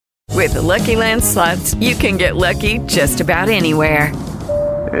With the Lucky Land Slots, you can get lucky just about anywhere.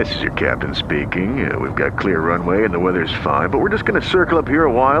 This is your captain speaking. We've got clear runway and the weather's fine, but we're just going to circle up here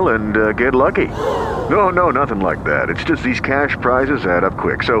a while and get lucky. No, nothing like that. It's just these cash prizes add up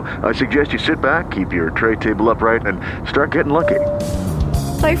quick. So I suggest you sit back, keep your tray table upright, and start getting lucky.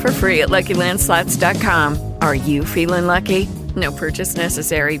 Play for free at LuckyLandSlots.com. Are you feeling lucky? No purchase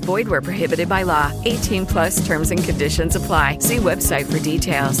necessary. Void where prohibited by law. 18+ terms and conditions apply. See website for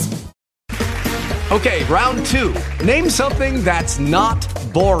details. Okay, round two. Name something that's not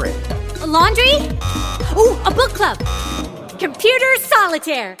boring. A laundry? Ooh, a book club. Computer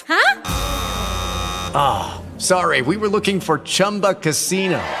solitaire, huh? Ah, sorry, we were looking for Chumba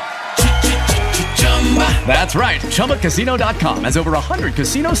Casino. That's right, ChumbaCasino.com has over 100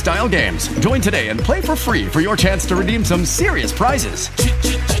 casino-style games. Join today and play for free for your chance to redeem some serious prizes.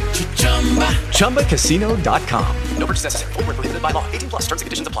 ChumbaCasino.com. No purchase necessary. Void where prohibited by law. 18+ terms and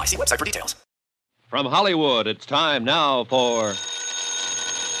conditions apply. See website for details. From Hollywood, it's time now for...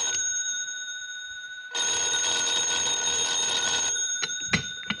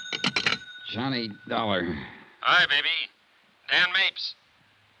 Johnny Dollar. Hi, baby. Dan Mapes.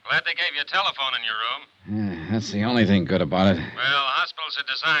 Glad they gave you a telephone in your room. Yeah, that's the only thing good about it. Well, hospitals are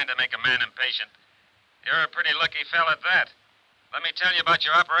designed to make a man impatient. You're a pretty lucky fella at that. Let me tell you about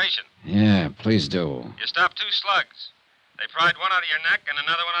your operation. Yeah, please do. You stopped 2 slugs. They pried one out of your neck and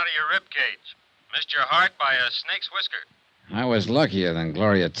another one out of your rib cage. Missed your heart by a snake's whisker. I was luckier than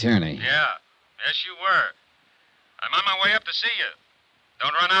Gloria Tierney. Yeah. Yes, you were. I'm on my way up to see you.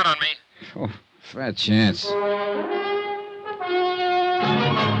 Don't run out on me. Oh, fat chance.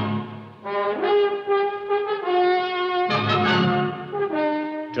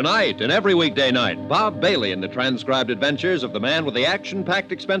 Tonight and every weekday night, Bob Bailey in the transcribed adventures of the man with the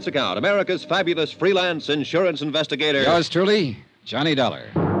action-packed expense account, America's fabulous freelance insurance investigator. Yours truly, Johnny Dollar.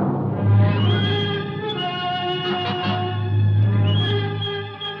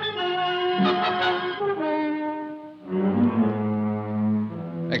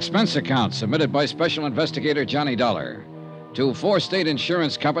 Expense account submitted by Special Investigator Johnny Dollar to 4-State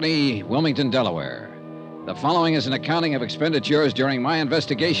Insurance Company, Wilmington, Delaware. The following is an accounting of expenditures during my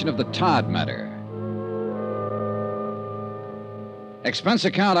investigation of the Todd matter. Expense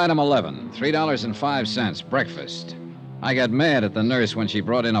account item 11, $3.05, breakfast. I got mad at the nurse when she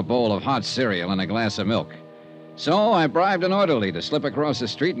brought in a bowl of hot cereal and a glass of milk. So I bribed an orderly to slip across the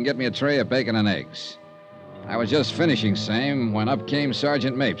street and get me a tray of bacon and eggs. I was just finishing same when up came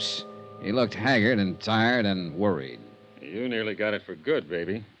Sergeant Mapes. He looked haggard and tired and worried. You nearly got it for good,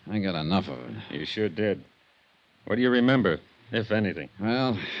 baby. I got enough of it. You sure did. What do you remember, if anything?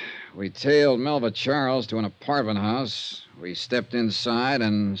 Well, we tailed Melva Charles to an apartment house. We stepped inside,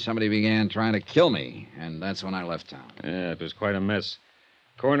 and somebody began trying to kill me, and that's when I left town. Yeah, it was quite a mess.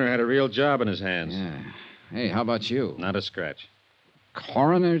 Coroner had a real job in his hands. Yeah. Hey, how about you? Not a scratch.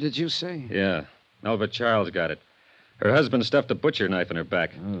 Coroner, did you say? Yeah. Melva Charles got it. Her husband stuffed a butcher knife in her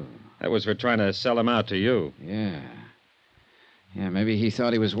back. Oh. That was for trying to sell him out to you. Yeah. Yeah, maybe he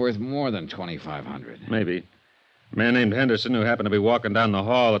thought he was worth more than $2,500. Maybe. A man named Henderson, who happened to be walking down the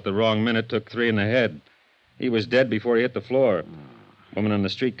hall at the wrong minute, took 3 in the head. He was dead before he hit the floor. Woman on the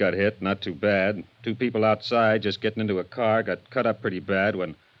street got hit, not too bad. 2 people outside, just getting into a car, got cut up pretty bad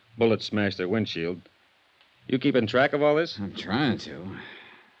when bullets smashed their windshield. You keeping track of all this? I'm trying to.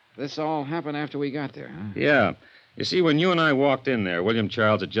 This all happened after we got there, huh? Yeah. You see, when you and I walked in there, William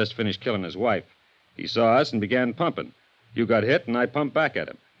Charles had just finished killing his wife. He saw us and began pumping. You got hit, and I pumped back at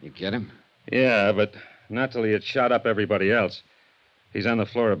him. You get him? Yeah, but not till he had shot up everybody else. He's on the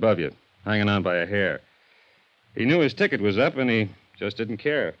floor above you, hanging on by a hair. He knew his ticket was up, and he just didn't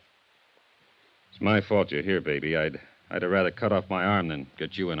care. It's my fault you're here, baby. I'd have rather cut off my arm than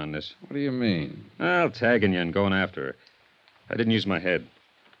get you in on this. What do you mean? Well, tagging you and going after her. I didn't use my head.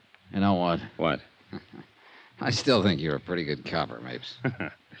 You know what? What? I still think you're a pretty good copper, Mapes.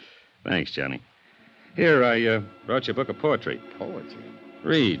 Thanks, Johnny. Here, I brought you a book of poetry. Poetry?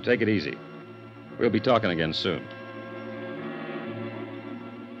 Read. Take it easy. We'll be talking again soon.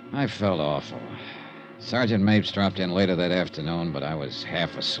 I felt awful. Sergeant Mapes dropped in later that afternoon, but I was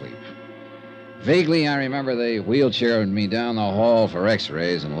half asleep. Vaguely, I remember they wheelchaired me down the hall for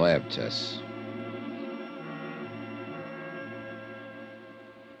x-rays and lab tests.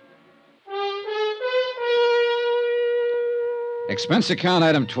 Expense account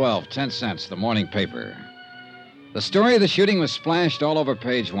item 12, 10 cents, the morning paper. The story of the shooting was splashed all over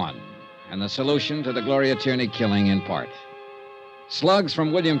page 1, and the solution to the Gloria Tierney killing in part. Slugs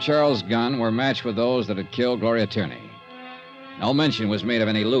from William Charles' gun were matched with those that had killed Gloria Tierney. No mention was made of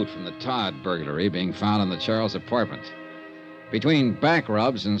any loot from the Todd burglary being found in the Charles apartment. Between back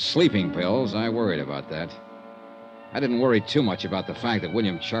rubs and sleeping pills, I worried about that. I didn't worry too much about the fact that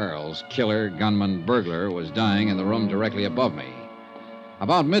William Charles, killer, gunman, burglar, was dying in the room directly above me.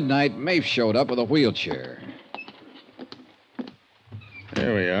 About midnight, Mafe showed up with a wheelchair.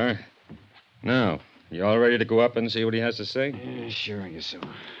 There we are. Now, you all ready to go up and see what he has to say? Yeah, sure, I guess so.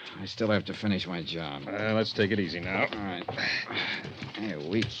 I still have to finish my job. Let's take it easy now. All right. Hey,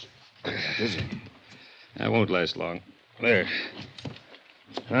 weak. Dizzy. That won't last long. There.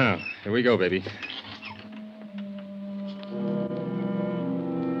 Now, here we go, baby.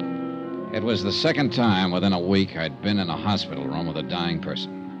 It was the second time within a week I'd been in a hospital room with a dying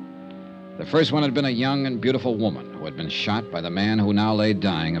person. The first one had been a young and beautiful woman who had been shot by the man who now lay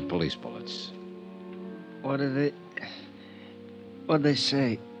dying of police bullets. What'd they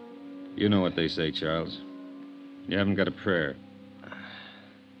say? You know what they say, Charles. You haven't got a prayer. I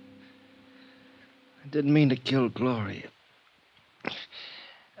didn't mean to kill Gloria.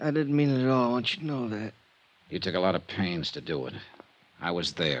 I didn't mean it at all. I want you to know that. You took a lot of pains to do it. I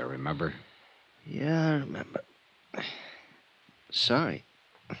was there, remember? Yeah, I remember. Sorry.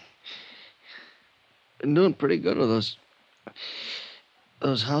 Been doing pretty good with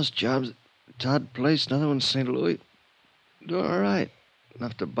those house jobs. Todd Place, another one in St. Louis. Doing all right.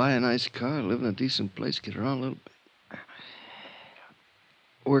 Enough to buy a nice car, live in a decent place, get around a little bit.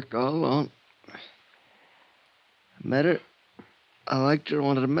 Worked all alone. Met her. I liked her,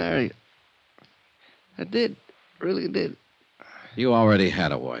 wanted to marry her. I did. Really did. You already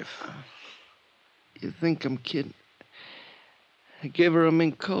had a wife. You think I'm kidding? I gave her a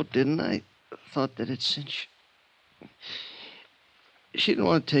mink coat, didn't I? Thought that it'd cinch. She didn't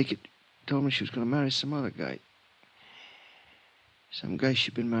want to take it. Told me she was going to marry some other guy. Some guy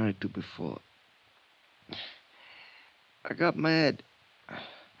she'd been married to before. I got mad. I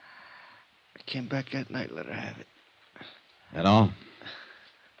came back that night, let her have it. That all?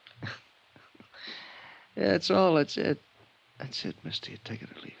 Yeah, that's all. That's it. That's it, mister. You take it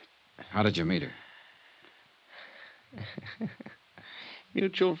or leave it. How did you meet her?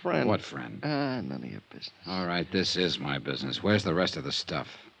 Mutual friend. What friend? None of your business. All right, this is my business. Where's the rest of the stuff?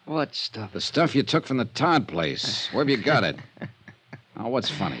 What stuff? The stuff you took from the Todd place. Where have you got it? Oh, what's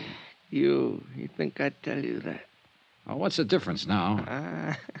funny? You think I'd tell you that? Oh, what's the difference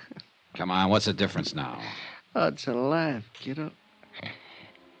now? Come on, what's the difference now? Oh, it's a laugh, kiddo.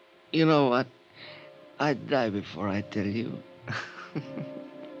 You know what? I'd die before I tell you.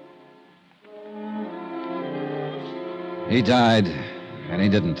 He died, and he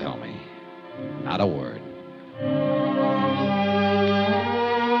didn't tell me. Not a word.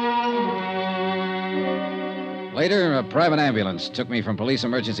 Later, a private ambulance took me from Police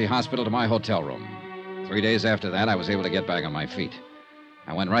Emergency Hospital to my hotel room. 3 days after that, I was able to get back on my feet.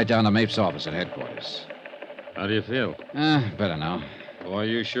 I went right down to Mapes' office at headquarters. How do you feel? Better now. Boy,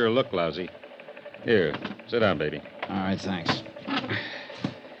 you sure look lousy. Here, sit down, baby. All right, thanks.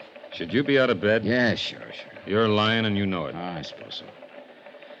 Should you be out of bed? Yeah, sure. You're lying and you know it. I suppose so.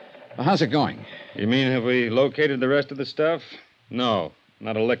 Well, how's it going? You mean have we located the rest of the stuff? No,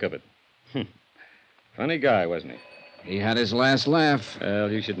 not a lick of it. Funny guy, wasn't he? He had his last laugh. Well,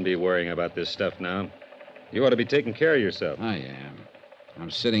 you shouldn't be worrying about this stuff now. You ought to be taking care of yourself. I am.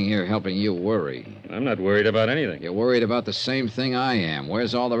 I'm sitting here helping you worry. I'm not worried about anything. You're worried about the same thing I am.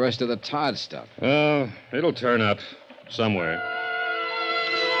 Where's all the rest of the Todd stuff? Well, it'll turn up somewhere.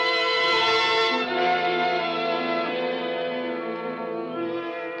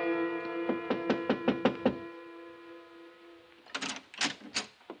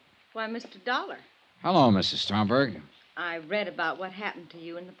 Why, Mr. Dollar, Hello, Mrs. Stromberg. I read about what happened to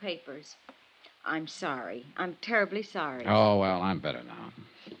you in the papers. I'm sorry. I'm terribly sorry. Oh, well, I'm better now.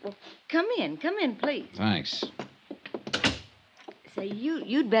 Well, come in, please. Thanks. Say,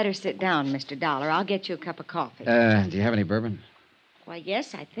 you'd better sit down, Mr. Dollar. I'll get you a cup of coffee. Do you have any bourbon? Why,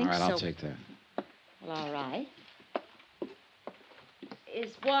 yes, I think all right, so. I'll take that. Well, all right.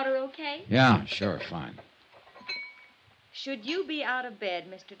 Is water okay? Yeah, sure, fine. Should you be out of bed,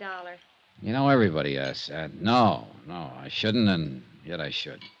 Mr. Dollar? You know, everybody asks that. No, I shouldn't, and yet I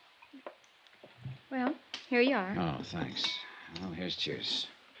should. Well, here you are. Oh, thanks. Well, here's cheers.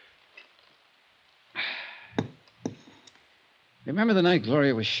 Remember the night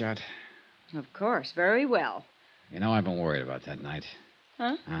Gloria was shot? Of course, very well. You know, I've been worried about that night.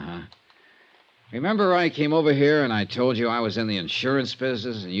 Huh? Uh-huh. Remember I came over here and I told you I was in the insurance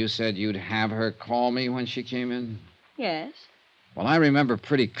business and you said you'd have her call me when she came in? Yes. Well, I remember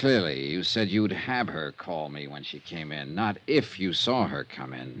pretty clearly. You said you'd have her call me when she came in, not if you saw her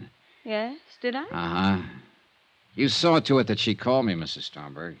come in. Yes, did I? Uh-huh. You saw to it that she called me, Mrs.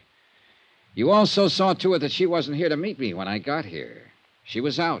 Stromberg. You also saw to it that she wasn't here to meet me when I got here. She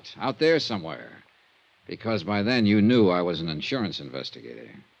was out there somewhere. Because by then you knew I was an insurance investigator.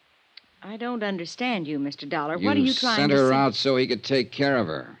 I don't understand you, Mr. Dollar. What are you trying to say? You sent her out so he could take care of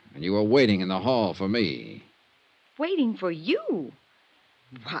her. And you were waiting in the hall for me. Waiting for you?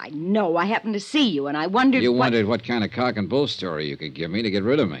 Why, no, I happened to see you, and I wondered You wondered what kind of cock and bull story you could give me to get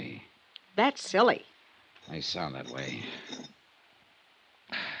rid of me. That's silly. They sound that way.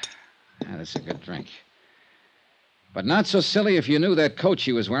 That's a good drink. But not so silly if you knew that coat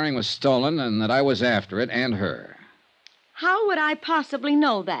she was wearing was stolen and that I was after it and her. How would I possibly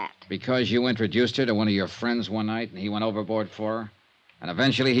know that? Because you introduced her to one of your friends one night and he went overboard for her? And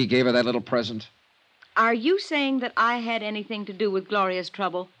eventually he gave her that little present? Are you saying that I had anything to do with Gloria's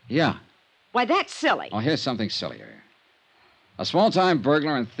trouble? Yeah. Why, that's silly. Oh, here's something sillier. A small-time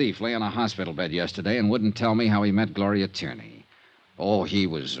burglar and thief lay on a hospital bed yesterday and wouldn't tell me how he met Gloria Tierney. Oh, he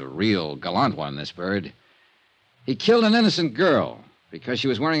was a real gallant one, this bird. He killed an innocent girl because she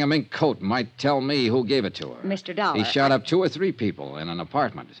was wearing a mink coat and might tell me who gave it to her. Mr. Dollar. He shot up 2 or 3 people in an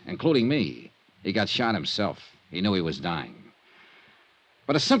apartment, including me. He got shot himself. He knew he was dying.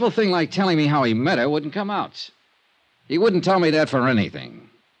 But a simple thing like telling me how he met her wouldn't come out. He wouldn't tell me that for anything.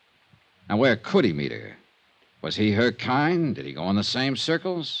 Now, where could he meet her? Was he her kind? Did he go in the same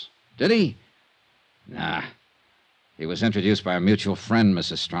circles? Did he? Nah. He was introduced by a mutual friend,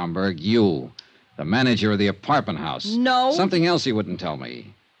 Mrs. Stromberg. You, the manager of the apartment house. No. Something else he wouldn't tell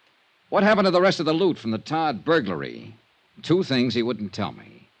me. What happened to the rest of the loot from the Todd burglary? 2 things he wouldn't tell me.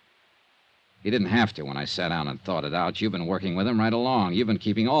 He didn't have to when I sat down and thought it out. You've been working with him right along. You've been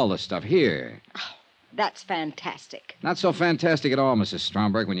keeping all the stuff here. Oh, that's fantastic. Not so fantastic at all, Mrs.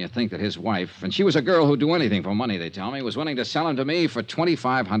 Stromberg, when you think that his wife, and she was a girl who'd do anything for money, they tell me, was willing to sell him to me for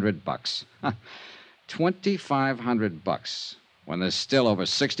 $2,500. $2,500 when there's still over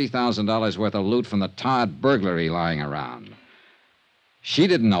 $60,000 worth of loot from the Todd burglary lying around. She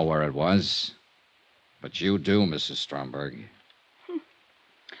didn't know where it was. But you do, Mrs. Stromberg.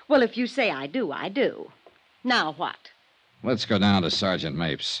 Well, if you say I do, I do. Now what? Let's go down to Sergeant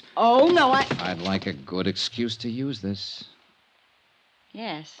Mapes. Oh, no, I'd like a good excuse to use this.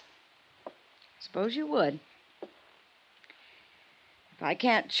 Yes. Suppose you would. If I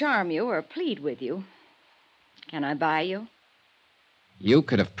can't charm you or plead with you, can I buy you? You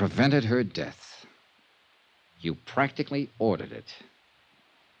could have prevented her death. You practically ordered it.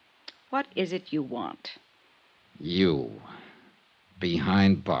 What is it you want? You.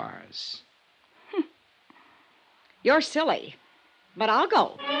 Behind bars. You're silly, but I'll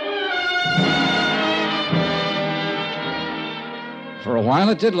go. For a while,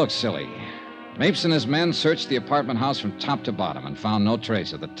 it did look silly. Mapes and his men searched the apartment house from top to bottom and found no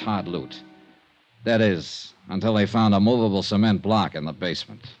trace of the Todd loot. That is, until they found a movable cement block in the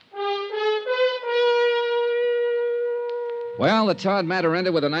basement. Well, the Todd matter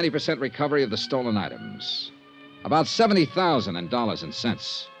ended with a 90% recovery of the stolen items. About $70,000 in dollars and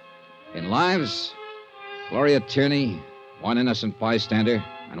cents. In lives, Gloria Tierney, 1 innocent bystander,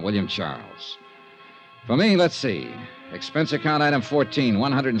 and William Charles. For me, let's see. Expense account item 14,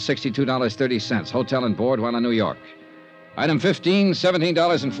 $162.30. Hotel and board while in New York. Item 15,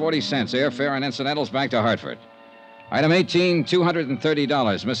 $17.40. Airfare and incidentals back to Hartford. Item 18,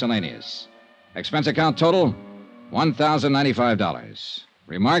 $230. Miscellaneous. Expense account total, $1,095.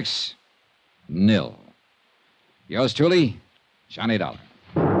 Remarks, nil. Yours truly, Johnny Dollar.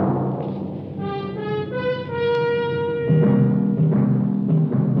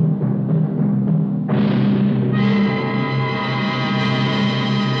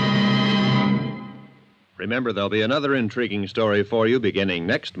 Remember, there'll be another intriguing story for you beginning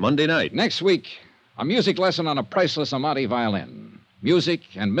next Monday night. Next week, a music lesson on a priceless Amati violin. Music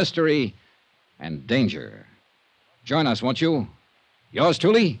and mystery and danger. Join us, won't you? Yours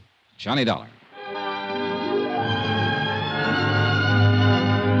truly, Johnny Dollar.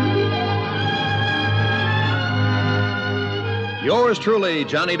 Yours truly,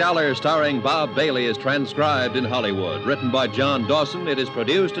 Johnny Dollar, starring Bob Bailey, is transcribed in Hollywood. Written by John Dawson, it is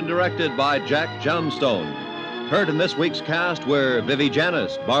produced and directed by Jack Johnstone. Heard in this week's cast were Vivi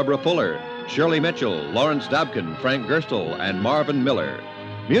Janis, Barbara Fuller, Shirley Mitchell, Lawrence Dabkin, Frank Gerstle, and Marvin Miller.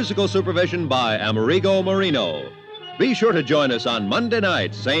 Musical supervision by Amerigo Marino. Be sure to join us on Monday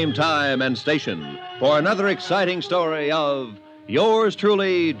night, same time and station, for another exciting story of Yours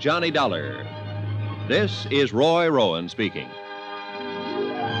truly, Johnny Dollar. This is Roy Rowan speaking.